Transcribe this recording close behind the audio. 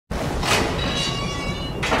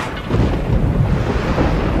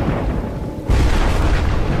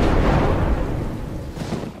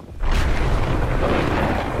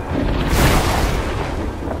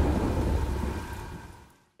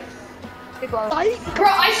bro. Bro,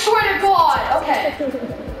 I swear to God. Okay.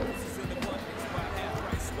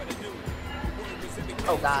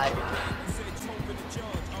 Oh God.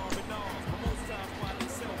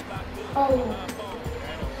 Oh.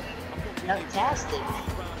 Fantastic.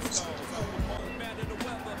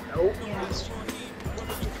 Nope.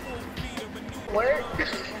 Work.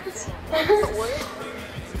 Work.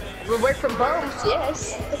 We work from home,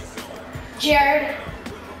 yes. Jared.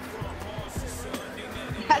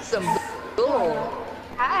 That's some bull.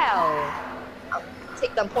 How? I'll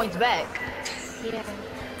take them points back. Yeah.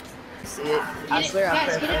 See it? I swear I'll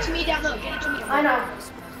Guys, get it to me down low. Get it to me. I know.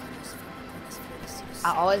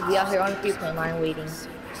 I'll always be out here on the free-play line waiting.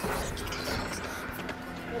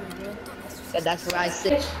 Yeah, that's where I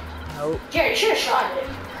sit. Nope. Jared, you should have shot it.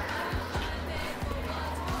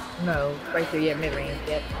 No, right through your mid-range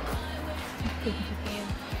yet.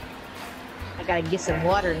 I gotta get some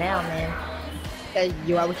water now, man. Cause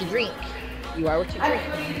you are what you drink. You are what you drink,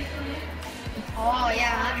 man. Oh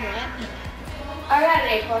yeah, I'm that. I got an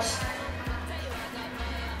A+.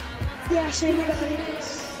 Yeah, same. I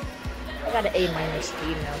got an A-, you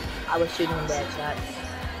know. I was shooting a bad shot.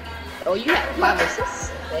 Oh, you had 5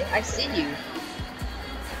 assists? Okay, I see you.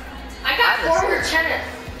 I got 410.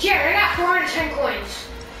 Jared, I got 410 coins.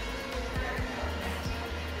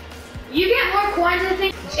 You get more coins, I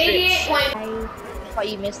think. 88 coins. Oh,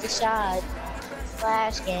 you missed a shot.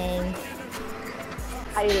 Flash game.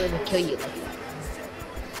 How do you even kill you like that?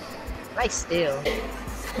 Nice steal.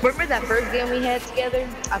 Remember that first game we had together?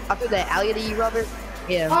 I threw that alley to you, Robert?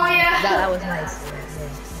 Yeah. Oh, yeah. That was nice. Yeah.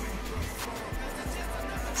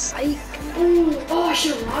 Psych. Ooh, oh, I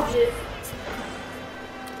should have robbed it.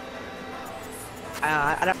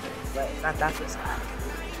 I don't, but not that was.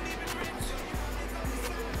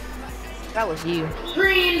 That was you.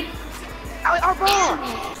 Green. Our ball.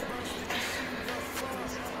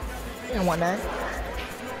 You don't want that.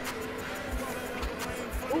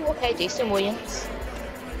 Ooh, okay, Jason Williams.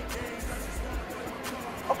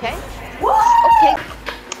 Okay. What? Okay.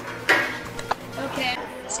 Okay.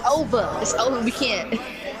 It's over. It's over. We can't.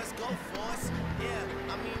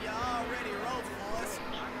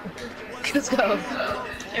 Let's go.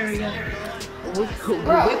 There we go. We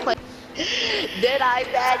play. Did I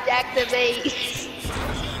badge activate?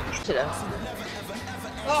 Should've.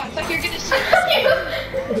 Oh, I thought you were gonna shoot.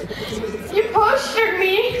 You postered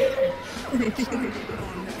me.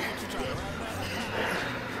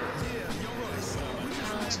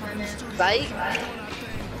 Right?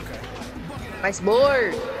 Nice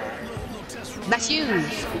board. That's you.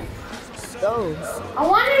 Go. I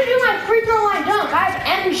wanted to do my free throw line dunk. I have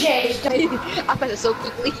MJ's dunk. I pressed it so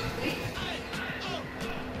quickly.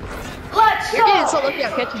 Let's You're getting so go. lucky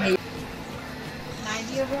I'm catching you.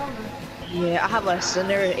 90 overall. Yeah, I have a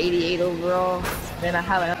center 88 overall. Then I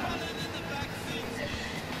have a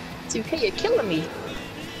 2K, you're killing me.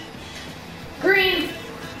 Green.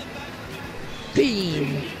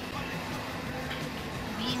 Beam.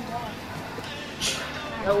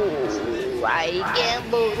 No, I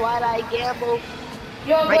gambled. Why'd I gamble?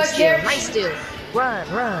 Yo, Nice steal, Jared. nice steal.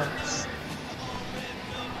 Run.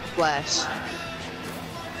 Flash.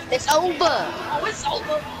 It's over. Oh, it's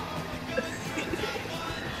over.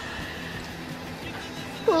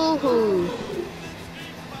 Woohoo.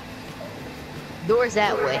 Doors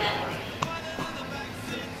that way.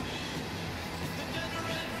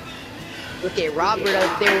 Look at Robert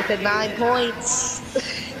up there with the 9 points.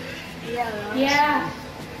 Yeah.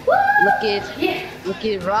 Look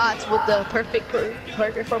at Rots with the perfect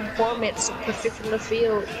performance, perfect from the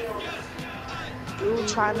field. Ooh,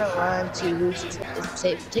 trying to run too. It's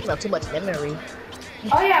taking up too much memory.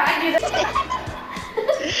 Oh yeah, I do that.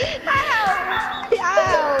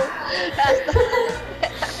 Ow!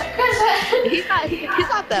 He's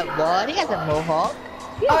not that bald. He has a mohawk.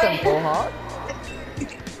 He has a mohawk.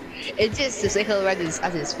 It's just the sickle around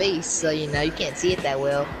his face, so you know you can't see it that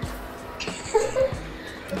well.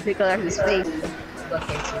 The sickle around his face.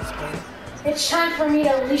 It's time for me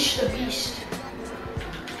to unleash the beast.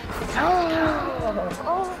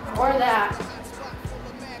 Oh. Or that.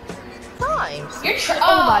 Times.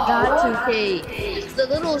 Oh my God, 2K. The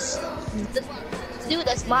dude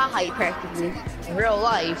that's my height practically in real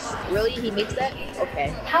life. Really, he makes that?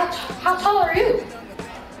 Okay. How tall are you?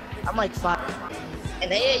 I'm like 5.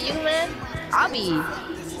 And AAU, man, I'll be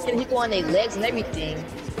hitting people on their legs and everything.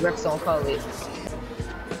 Refs don't call it.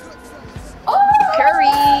 Oh! Curry!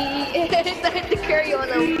 The curry on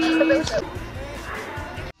them.